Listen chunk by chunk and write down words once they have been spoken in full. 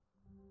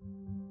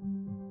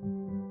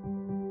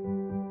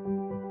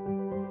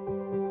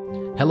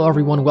Hello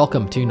everyone,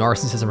 welcome to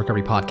Narcissism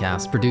Recovery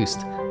Podcast, produced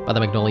by the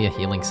Magnolia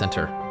Healing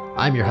Center.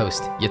 I'm your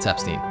host, Yitz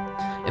Epstein.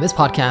 In this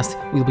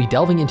podcast, we'll be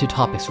delving into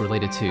topics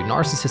related to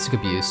narcissistic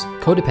abuse,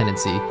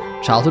 codependency,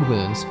 childhood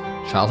wounds,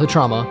 childhood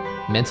trauma,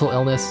 mental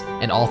illness,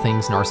 and all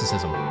things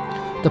narcissism.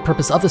 The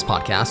purpose of this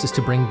podcast is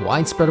to bring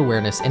widespread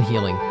awareness and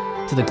healing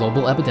to the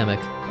global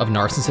epidemic of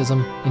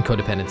narcissism and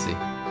codependency.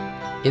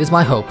 It is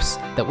my hopes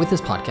that with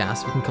this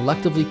podcast, we can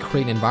collectively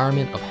create an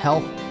environment of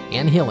health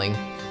and healing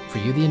for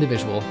you, the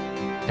individual,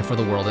 and for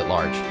the world at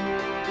large.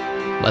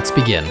 Let's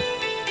begin.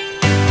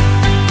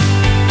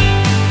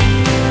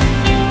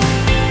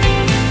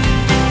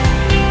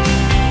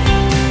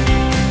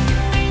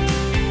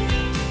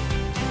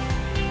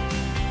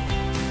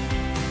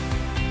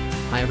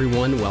 Hi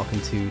everyone, welcome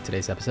to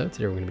today's episode.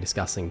 Today we're going to be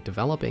discussing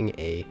developing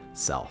a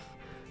self.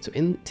 So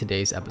in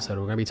today's episode,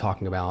 we're going to be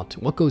talking about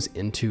what goes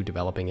into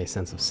developing a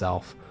sense of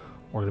self.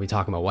 We're going to be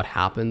talking about what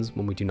happens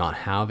when we do not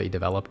have a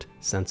developed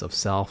sense of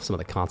self, some of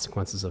the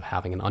consequences of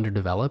having an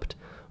underdeveloped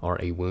or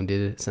a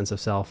wounded sense of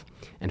self.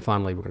 And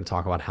finally, we're going to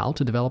talk about how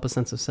to develop a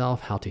sense of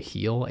self, how to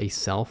heal a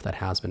self that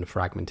has been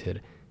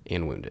fragmented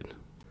and wounded.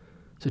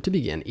 So to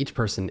begin, each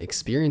person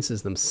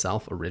experiences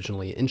themselves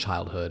originally in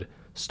childhood,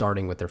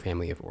 starting with their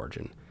family of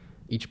origin.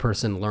 Each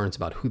person learns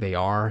about who they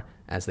are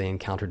as they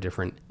encounter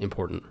different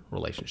important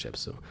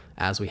relationships. So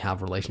as we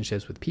have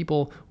relationships with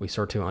people, we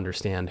start to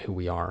understand who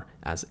we are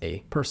as a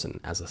person,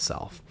 as a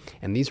self.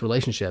 And these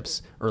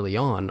relationships early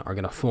on are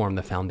going to form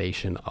the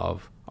foundation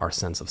of our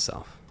sense of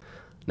self.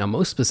 Now,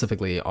 most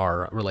specifically,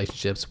 our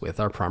relationships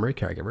with our primary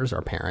caregivers,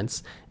 our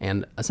parents,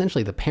 and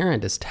essentially the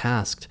parent is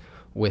tasked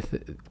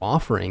with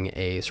offering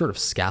a sort of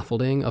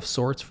scaffolding of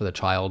sorts for the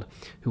child,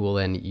 who will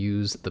then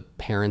use the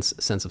parent's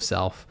sense of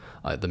self,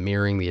 the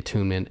mirroring, the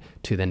attunement,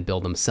 to then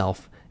build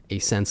themselves a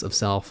sense of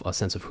self, a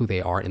sense of who they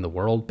are in the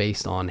world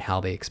based on how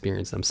they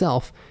experience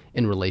themselves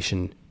in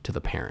relation to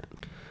the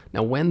parent.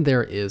 Now, when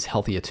there is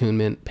healthy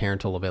attunement,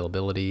 parental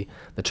availability,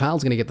 the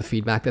child's going to get the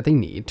feedback that they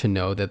need to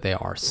know that they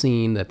are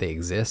seen, that they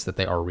exist, that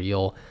they are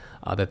real,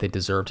 that they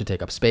deserve to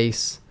take up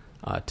space,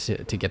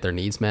 to get their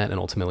needs met, and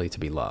ultimately to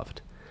be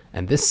loved.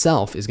 And this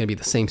self is going to be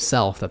the same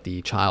self that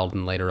the child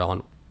and later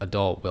on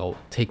adult will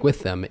take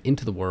with them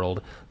into the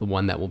world, the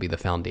one that will be the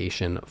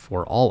foundation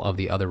for all of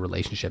the other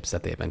relationships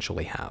that they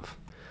eventually have.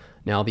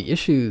 Now, the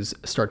issues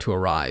start to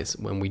arise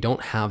when we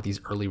don't have these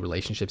early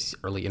relationships, these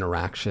early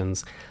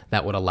interactions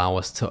that would allow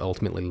us to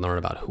ultimately learn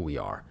about who we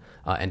are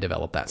and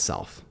develop that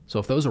self. So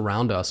if those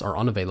around us are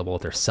unavailable,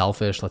 if they're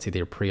selfish, let's say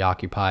they're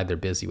preoccupied, they're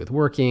busy with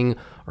working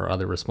or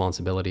other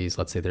responsibilities,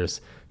 let's say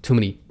there's too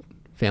many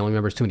family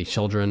members, too many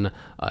children,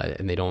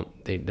 and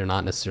they're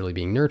not necessarily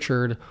being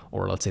nurtured,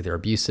 or let's say they're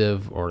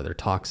abusive, or they're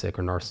toxic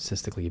or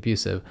narcissistically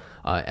abusive.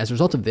 As a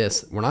result of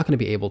this, we're not going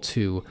to be able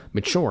to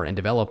mature and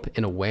develop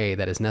in a way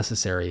that is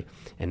necessary,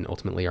 and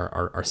ultimately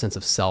our sense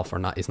of self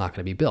is not going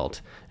to be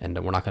built, and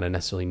we're not going to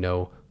necessarily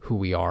know who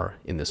we are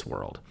in this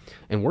world.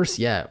 And worse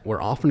yet,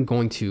 we're often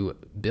going to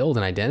build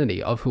an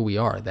identity of who we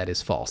are that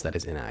is false, that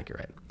is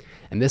inaccurate.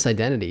 And this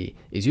identity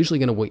is usually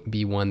going to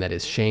be one that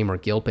is shame or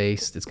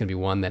guilt-based. It's going to be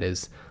one that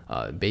is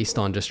based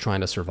on just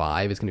trying to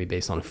survive. It's going to be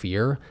based on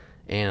fear,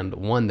 and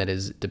one that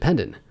is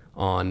dependent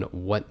on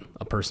what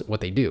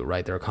they do,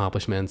 right? Their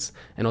accomplishments.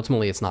 And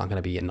ultimately, it's not going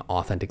to be an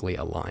authentically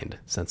aligned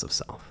sense of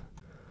self.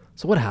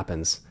 So what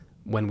happens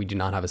when we do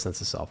not have a sense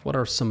of self? What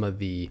are some of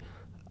the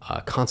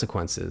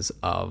consequences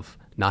of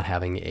not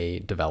having a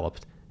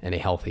developed and a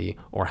healthy,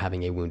 or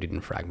having a wounded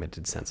and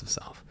fragmented sense of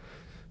self?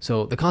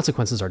 So the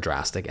consequences are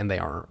drastic and they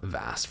are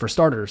vast. For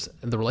starters,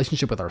 the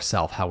relationship with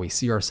ourself, how we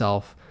see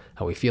ourselves,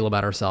 how we feel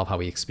about ourselves, how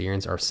we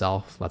experience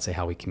ourselves, let's say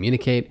how we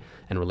communicate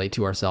and relate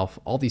to ourselves,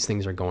 all these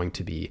things are going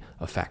to be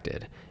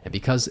affected. And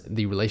because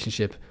the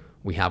relationship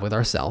we have with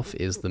ourselves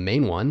is the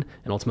main one,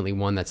 and ultimately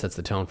one that sets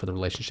the tone for the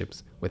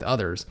relationships with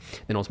others,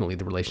 then ultimately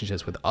the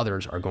relationships with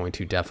others are going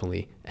to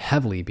definitely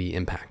heavily be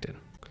impacted.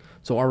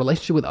 So our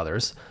relationship with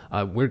others,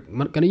 we're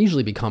going to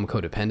usually become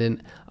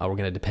codependent. We're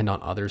going to depend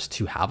on others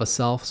to have a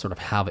self, sort of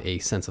have a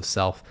sense of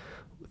self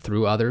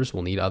through others.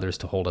 We'll need others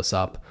to hold us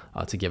up,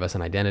 to give us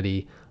an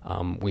identity.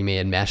 We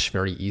may enmesh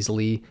very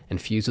easily and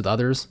fuse with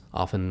others,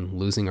 often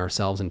losing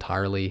ourselves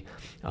entirely.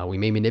 We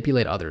may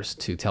manipulate others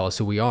to tell us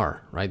who we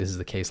are, right? This is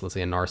the case. Let's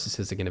say a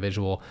narcissistic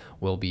individual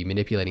will be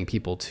manipulating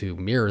people to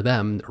mirror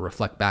them or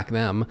reflect back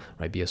them,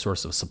 right? Be a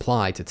source of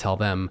supply to tell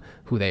them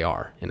who they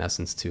are, in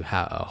essence, to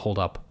hold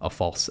up a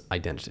false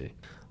identity.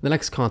 The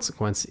next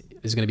consequence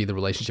is going to be the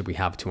relationship we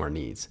have to our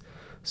needs.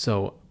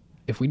 So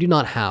if we do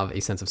not have a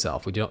sense of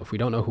self, if we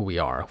don't know who we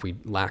are, if we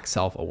lack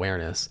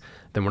self-awareness,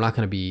 then we're not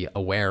going to be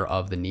aware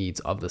of the needs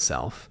of the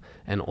self.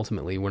 And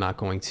ultimately, we're not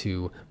going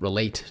to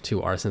relate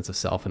to our sense of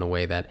self in a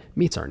way that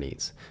meets our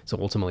needs. So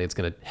ultimately, it's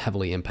going to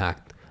heavily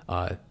impact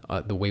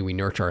the way we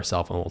nurture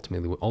ourselves, and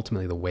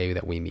ultimately the way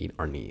that we meet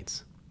our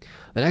needs.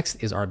 The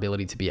next is our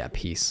ability to be at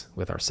peace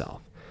with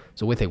ourselves.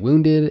 So with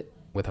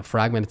a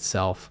fragmented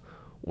self,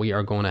 we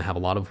are going to have a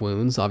lot of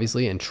wounds,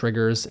 obviously, and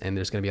triggers, and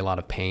there's going to be a lot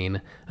of pain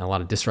and a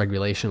lot of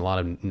dysregulation, a lot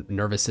of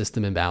nervous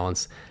system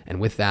imbalance. And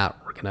with that,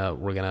 we're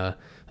gonna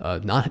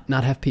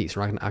not have peace.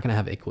 We're not gonna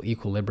have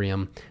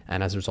equilibrium,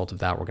 and as a result of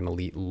that, we're gonna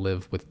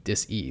live with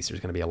dis-ease. There's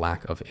gonna be a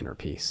lack of inner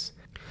peace.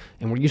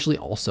 And we're usually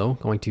also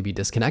going to be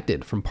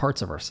disconnected from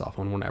parts of ourselves.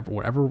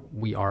 Whenever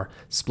we are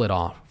split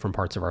off from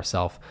parts of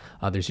ourselves,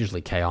 there's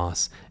usually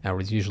chaos, and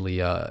there's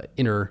usually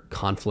inner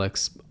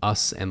conflicts,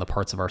 us and the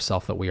parts of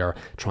ourselves that we are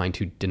trying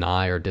to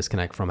deny or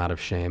disconnect from out of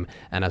shame.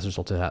 And as a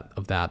result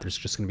of that, there's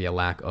just going to be a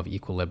lack of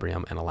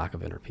equilibrium and a lack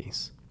of inner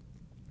peace.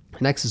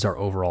 Next is our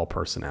overall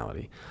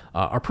personality.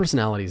 Our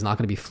personality is not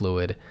going to be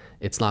fluid.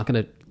 It's not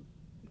going to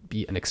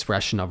be an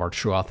expression of our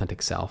true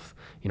authentic self.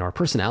 Our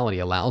personality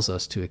allows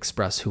us to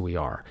express who we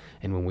are.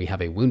 And when we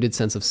have a wounded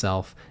sense of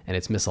self and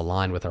it's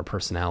misaligned with our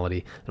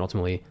personality, then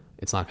ultimately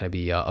it's not going to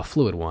be a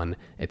fluid one.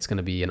 It's going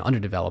to be an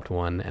underdeveloped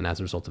one. And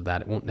as a result of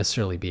that, it won't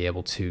necessarily be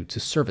able to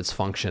serve its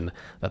function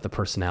that the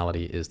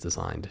personality is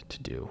designed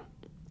to do.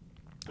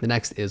 The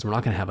next is we're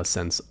not going to have a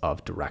sense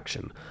of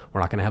direction.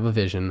 We're not going to have a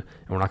vision,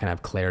 and we're not going to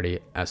have clarity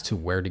as to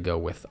where to go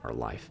with our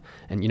life.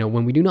 And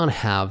when we do not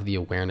have the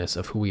awareness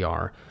of who we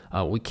are,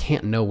 we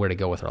can't know where to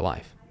go with our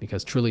life.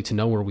 Because truly, to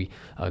know where we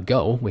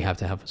go, we have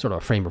to have sort of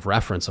a frame of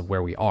reference of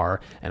where we are.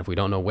 And if we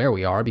don't know where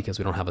we are because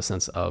we don't have a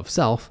sense of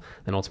self,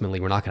 then ultimately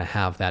we're not going to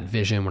have that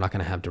vision, we're not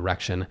going to have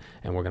direction,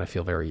 and we're going to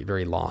feel very,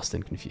 very lost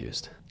and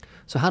confused.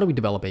 So how do we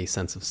develop a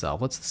sense of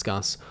self? Let's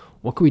discuss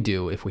what can we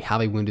do if we have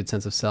a wounded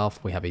sense of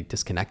self, we have a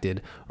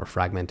disconnected or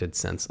fragmented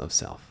sense of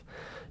self.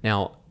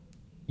 Now,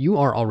 you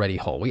are already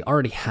whole. We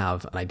already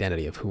have an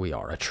identity of who we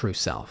are, a true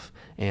self.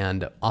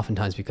 And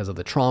oftentimes because of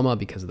the trauma,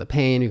 because of the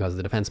pain, because of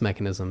the defense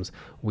mechanisms,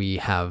 we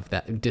have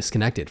that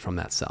disconnected from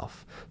that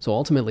self. So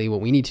ultimately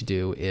what we need to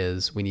do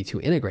is we need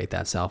to integrate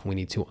that self. We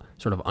need to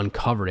sort of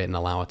uncover it and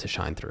allow it to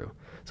shine through.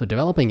 So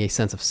developing a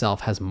sense of self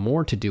has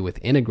more to do with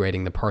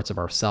integrating the parts of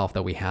ourself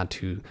that we had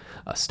to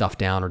stuff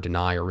down or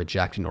deny or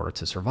reject in order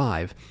to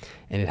survive.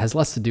 And it has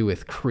less to do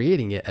with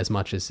creating it as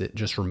much as it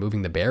just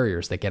removing the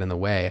barriers that get in the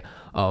way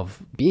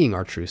of being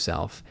our true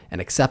self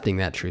and accepting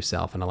that true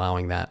self and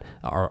allowing that,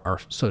 our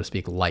so to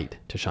speak, light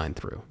to shine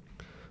through.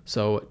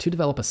 So to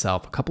develop a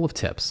self, a couple of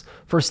tips.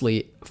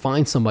 Firstly,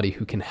 find somebody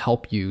who can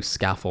help you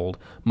scaffold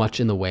much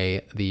in the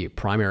way the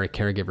primary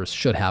caregivers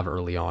should have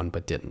early on,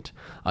 but didn't.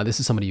 This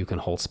is somebody who can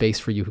hold space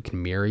for you, who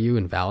can mirror you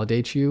and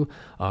validate you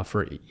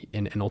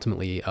and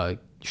ultimately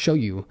show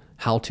you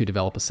how to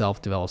develop a self,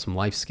 develop some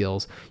life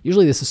skills.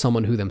 Usually this is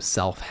someone who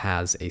themselves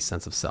has a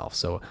sense of self.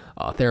 So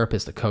a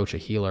therapist, a coach, a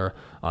healer,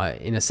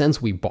 in a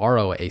sense, we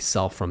borrow a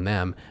self from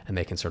them and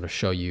they can sort of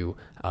show you,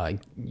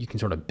 you can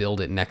sort of build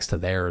it next to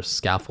theirs,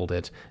 scaffold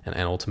it, and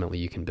ultimately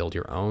you can build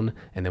your own.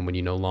 And then when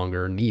you no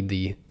longer need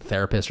the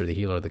therapist or the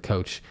healer or the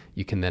coach,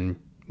 you can then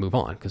move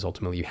on because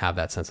ultimately you have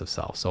that sense of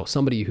self. So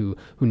somebody who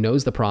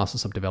knows the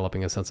process of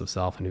developing a sense of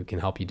self and who can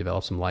help you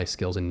develop some life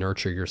skills and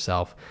nurture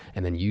yourself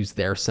and then use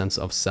their sense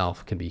of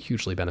self can be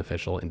hugely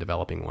beneficial in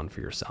developing one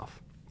for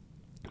yourself.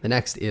 The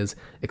next is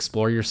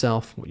explore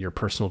yourself, your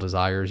personal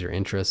desires, your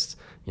interests,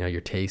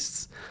 your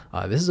tastes.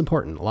 This is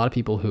important. A lot of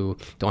people who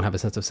don't have a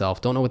sense of self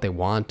don't know what they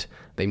want.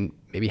 They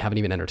maybe haven't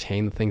even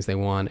entertained the things they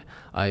want.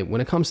 When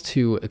it comes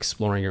to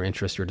exploring your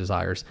interests, your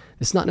desires,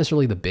 it's not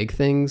necessarily the big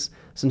things.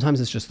 Sometimes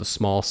it's just the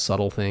small,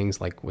 subtle things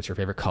like what's your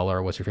favorite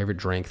color, what's your favorite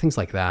drink, things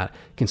like that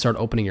can start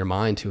opening your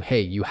mind to, hey,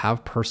 you have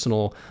a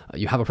personality,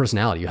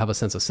 you have a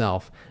sense of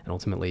self, and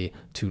ultimately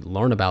to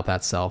learn about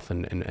that self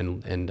and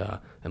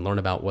learn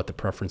about what the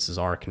preferences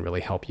are can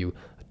really help you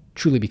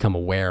truly become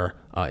aware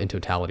in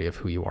totality of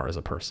who you are as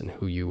a person,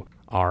 who you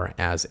are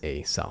as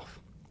a self.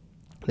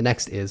 The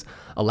next is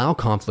allow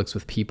conflicts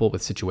with people,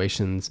 with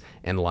situations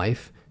and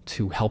life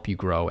to help you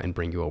grow and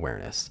bring you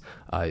awareness.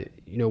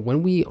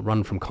 When we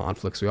run from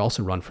conflicts, we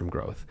also run from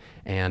growth.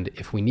 And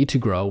if we need to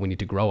grow, we need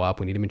to grow up,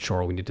 we need to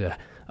mature, we need to,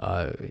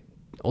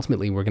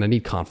 ultimately we're going to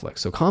need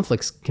conflicts. So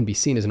conflicts can be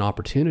seen as an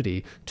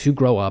opportunity to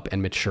grow up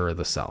and mature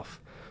the self.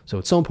 So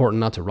it's so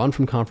important not to run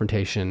from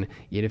confrontation,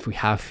 yet if we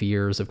have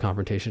fears of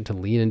confrontation, to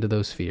lean into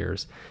those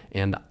fears.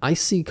 And I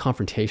see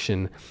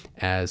confrontation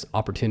as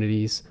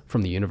opportunities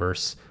from the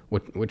universe,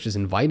 which is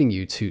inviting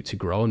you to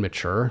grow and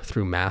mature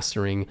through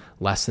mastering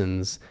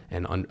lessons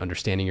and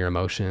understanding your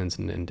emotions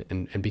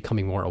and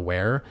becoming more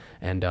aware.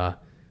 And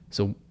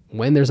so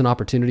when there's an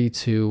opportunity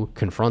to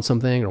confront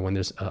something or when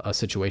there's a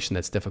situation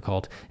that's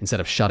difficult, instead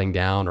of shutting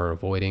down or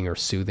avoiding or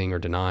soothing or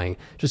denying,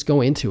 just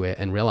go into it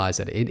and realize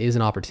that it is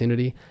an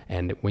opportunity.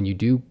 And when you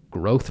do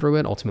grow through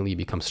it, ultimately you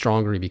become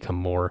stronger, you become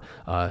more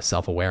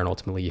self-aware, and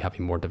ultimately you have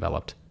a more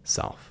developed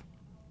self.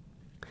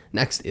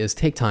 Next is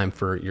take time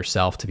for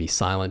yourself to be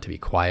silent, to be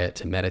quiet,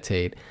 to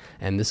meditate.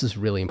 And this is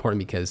really important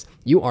because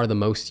you are the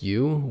most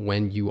you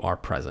when you are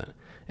present.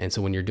 And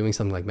so when you're doing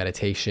something like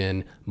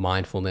meditation,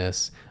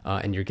 mindfulness,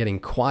 and you're getting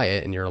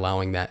quiet and you're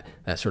allowing that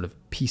sort of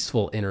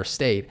peaceful inner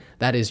state,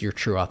 that is your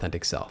true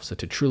authentic self. So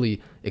to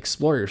truly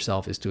explore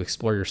yourself is to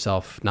explore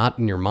yourself not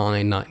in your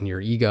mind, not in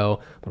your ego,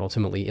 but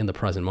ultimately in the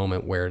present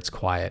moment where it's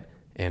quiet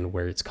and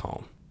where it's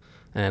calm.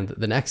 And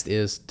the next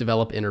is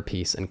develop inner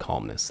peace and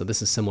calmness. So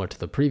this is similar to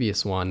the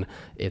previous one.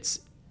 It's,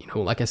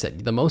 like I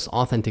said, the most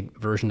authentic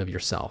version of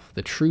yourself.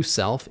 The true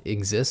self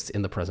exists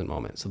in the present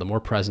moment. So the more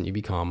present you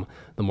become,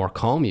 the more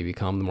calm you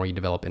become, the more you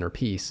develop inner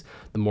peace,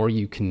 the more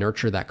you can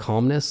nurture that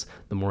calmness,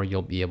 the more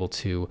you'll be able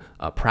to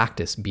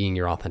practice being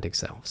your authentic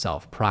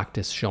self,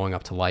 practice showing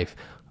up to life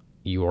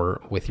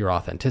with your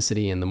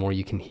authenticity, and the more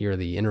you can hear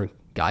the inner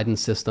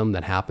guidance system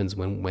that happens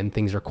when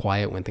things are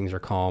quiet, when things are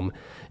calm,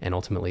 and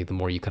ultimately the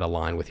more you could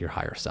align with your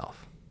higher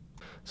self.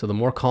 So the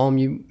more calm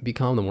you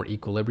become, the more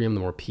equilibrium,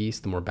 the more peace,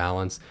 the more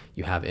balance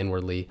you have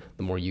inwardly,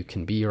 the more you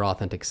can be your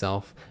authentic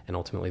self, and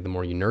ultimately the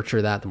more you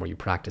nurture that, the more you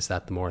practice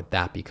that, the more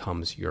that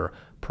becomes your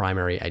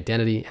primary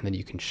identity, and then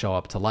you can show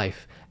up to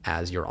life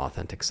as your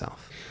authentic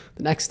self.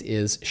 The next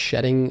is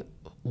shedding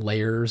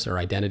layers or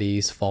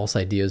identities, false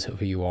ideas of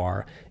who you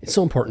are. It's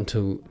so important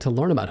to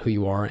learn about who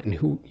you are and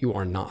who you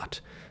are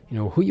not.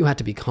 Who you had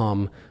to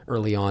become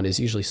early on is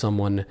usually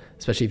someone,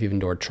 especially if you've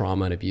endured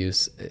trauma and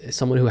abuse,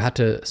 someone who had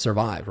to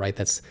survive, right?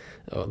 That's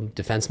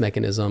defense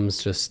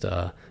mechanisms, just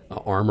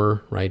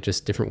armor, right?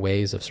 Just different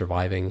ways of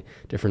surviving,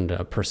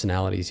 different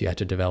personalities you had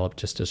to develop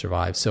just to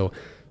survive. So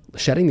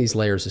shedding these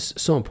layers is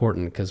so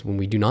important, because when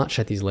we do not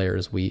shed these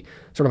layers, we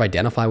sort of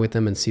identify with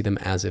them and see them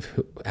as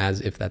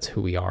if that's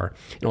who we are.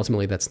 And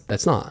ultimately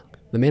that's not.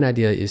 The main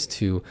idea is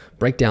to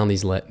break down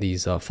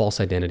these false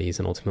identities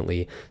and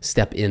ultimately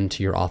step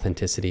into your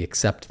authenticity,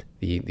 accept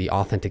the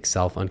authentic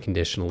self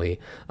unconditionally,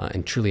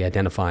 and truly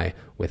identify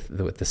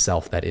with the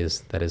self that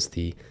is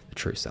the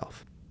true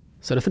self.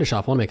 So to finish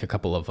off, I want to make a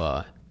couple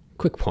of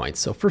quick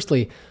points. So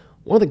firstly,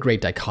 one of the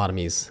great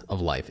dichotomies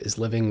of life is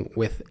living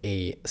with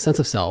a sense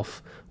of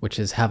self, which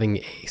is having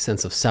a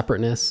sense of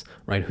separateness,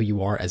 right? Who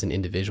you are as an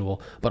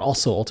individual, but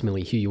also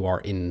ultimately who you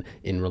are in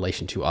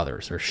relation to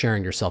others, or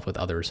sharing yourself with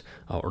others,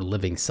 or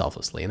living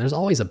selflessly. And there's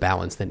always a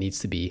balance that needs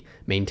to be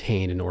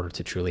maintained in order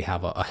to truly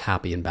have a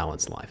happy and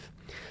balanced life.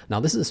 Now,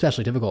 this is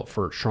especially difficult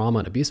for trauma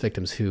and abuse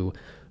victims who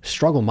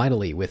struggle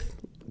mightily with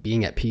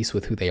being at peace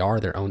with who they are,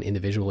 their own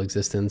individual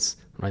existence,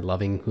 right?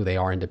 Loving who they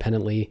are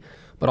independently,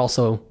 but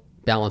also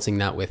balancing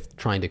that with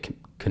trying to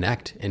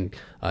connect and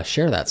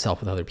share that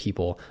self with other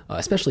people,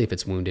 especially if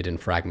it's wounded and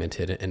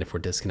fragmented and if we're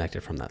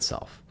disconnected from that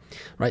self,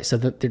 right? So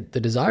the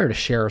desire to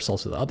share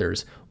ourselves with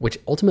others, which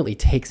ultimately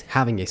takes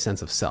having a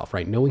sense of self,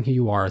 right? Knowing who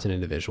you are as an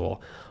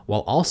individual,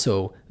 while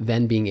also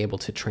then being able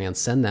to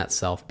transcend that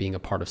self, being a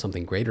part of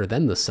something greater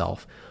than the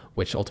self,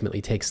 which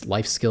ultimately takes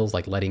life skills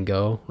like letting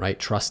go, right?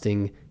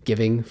 Trusting,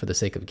 giving for the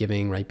sake of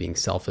giving, right? Being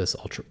selfless,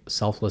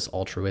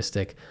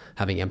 altruistic,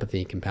 having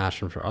empathy,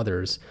 compassion for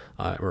others,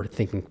 or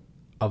thinking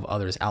of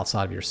others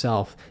outside of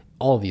yourself.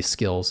 All of these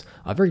skills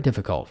are very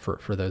difficult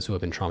for those who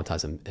have been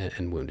traumatized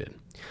and wounded.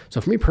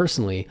 So for me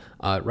personally,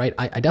 right,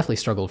 I definitely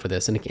struggled for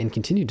this and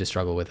continued to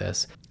struggle with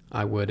this.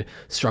 I would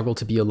struggle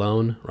to be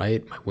alone,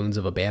 right? My wounds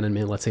of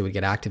abandonment, let's say, would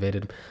get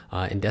activated,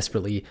 and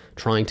desperately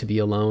trying to be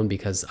alone,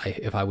 because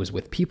if I was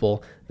with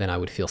people, then I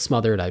would feel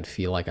smothered. I'd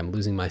feel like I'm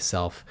losing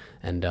myself,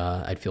 and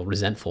I'd feel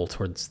resentful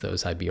towards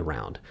those I'd be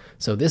around.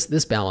 So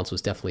this balance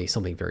was definitely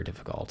something very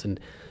difficult. And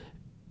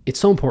it's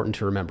so important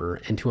to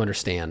remember and to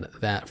understand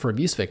that for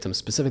abuse victims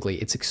specifically,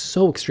 it's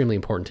so extremely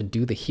important to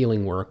do the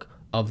healing work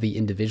of the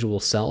individual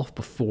self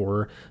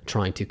before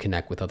trying to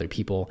connect with other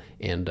people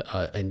and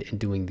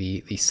doing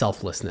the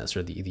selflessness,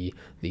 or the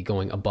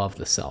going above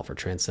the self, or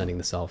transcending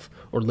the self,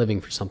 or living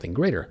for something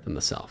greater than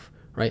the self,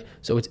 right?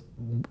 So it's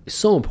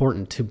so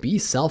important to be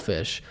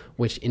selfish,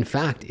 which in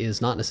fact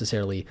is not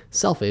necessarily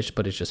selfish,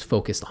 but it's just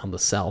focused on the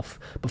self,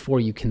 before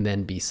you can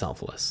then be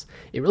selfless.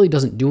 It really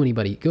doesn't do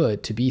anybody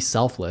good to be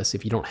selfless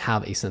if you don't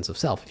have a sense of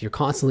self. If you're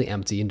constantly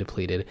empty and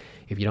depleted,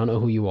 if you don't know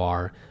who you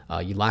are,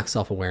 you lack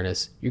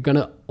self-awareness, you're going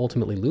to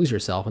ultimately lose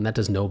yourself, and that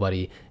does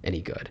nobody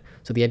any good.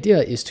 So the idea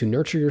is to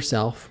nurture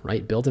yourself,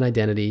 right? Build an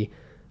identity,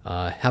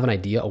 have an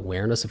idea,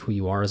 awareness of who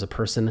you are as a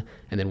person,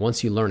 and then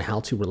once you learn how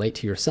to relate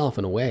to yourself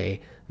in a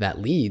way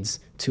that leads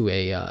to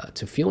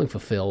to feeling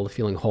fulfilled,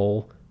 feeling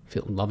whole,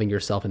 loving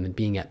yourself, and then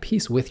being at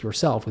peace with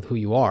yourself, with who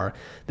you are,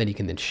 then you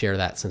can then share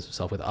that sense of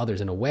self with others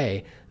in a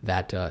way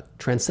that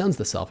transcends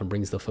the self and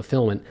brings the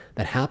fulfillment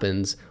that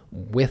happens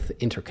with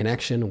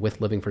interconnection, with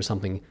living for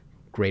something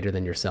greater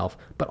than yourself,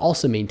 but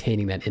also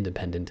maintaining that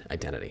independent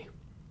identity.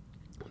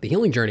 The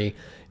healing journey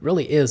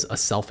really is a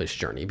selfish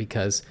journey,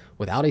 because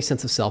without a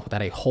sense of self,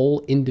 without a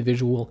whole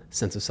individual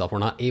sense of self, we're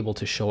not able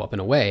to show up in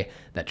a way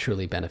that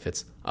truly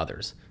benefits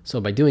others.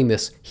 So by doing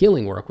this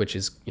healing work, which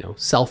is,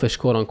 selfish,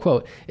 quote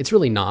unquote, it's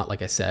really not,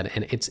 like I said,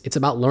 and it's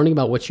about learning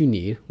about what you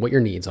need, what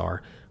your needs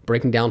are,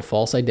 breaking down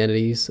false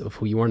identities of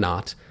who you are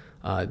not,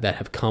 that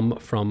have come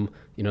from,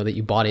 that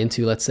you bought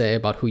into, let's say,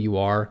 about who you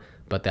are,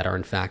 but that are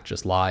in fact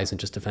just lies and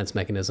just defense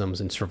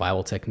mechanisms and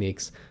survival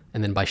techniques.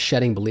 And then by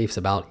shedding beliefs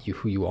about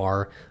who you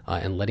are,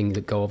 and letting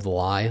go of the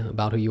lie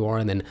about who you are,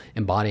 and then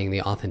embodying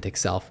the authentic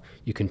self,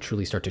 you can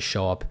truly start to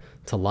show up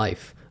to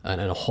life in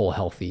a whole,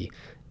 healthy,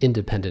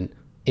 independent,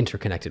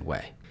 interconnected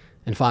way.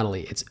 And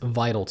finally, it's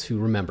vital to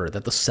remember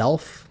that the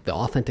self, the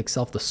authentic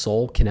self, the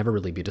soul, can never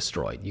really be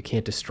destroyed. You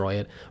can't destroy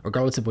it,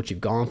 regardless of what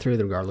you've gone through,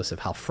 regardless of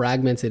how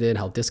fragmented it,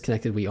 how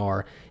disconnected we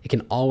are. It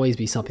can always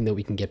be something that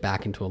we can get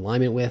back into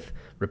alignment with,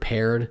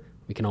 repaired.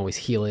 We can always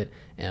heal it.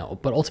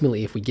 But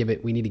ultimately, if we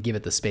need to give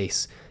it the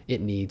space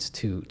it needs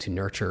to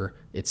nurture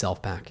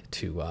itself back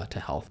to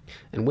health.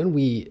 And when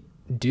we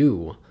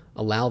do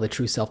allow the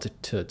true self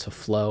to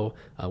flow,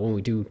 when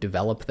we do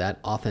develop that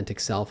authentic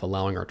self,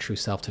 allowing our true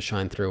self to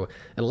shine through, it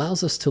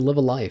allows us to live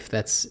a life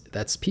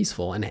that's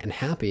peaceful and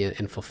happy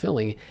and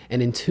fulfilling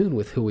and in tune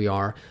with who we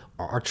are.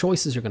 Our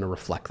choices are going to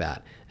reflect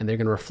that, and they're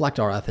going to reflect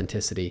our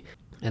authenticity.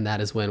 And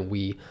that is when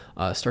we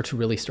start to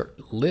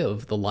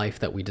live the life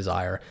that we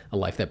desire, a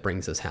life that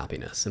brings us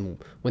happiness. And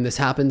when this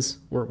happens,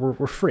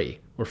 we're free.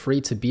 We're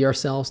free to be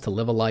ourselves, to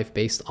live a life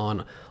based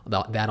on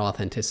that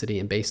authenticity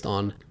and based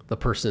on the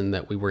person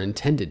that we were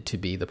intended to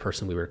be, the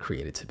person we were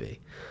created to be.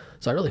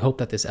 So I really hope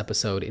that this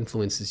episode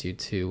influences you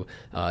to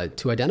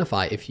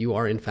identify if you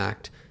are in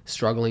fact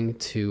struggling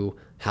to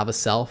have a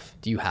self.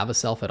 Do you have a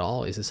self at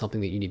all? Is this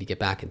something that you need to get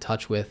back in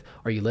touch with?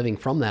 Are you living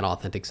from that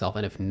authentic self?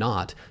 And if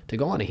not, to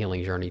go on a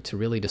healing journey, to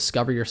really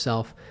discover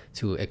yourself,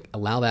 to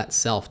allow that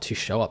self to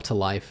show up to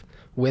life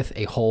with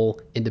a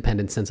whole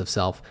independent sense of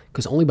self,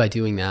 because only by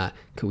doing that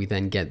could we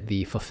then get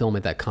the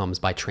fulfillment that comes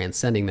by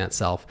transcending that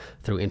self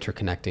through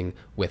interconnecting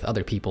with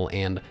other people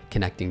and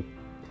connecting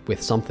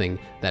with something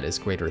that is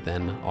greater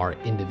than our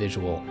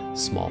individual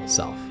small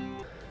self.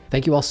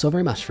 Thank you all so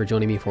very much for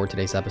joining me for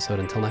today's episode.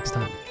 Until next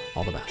time,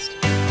 all the best.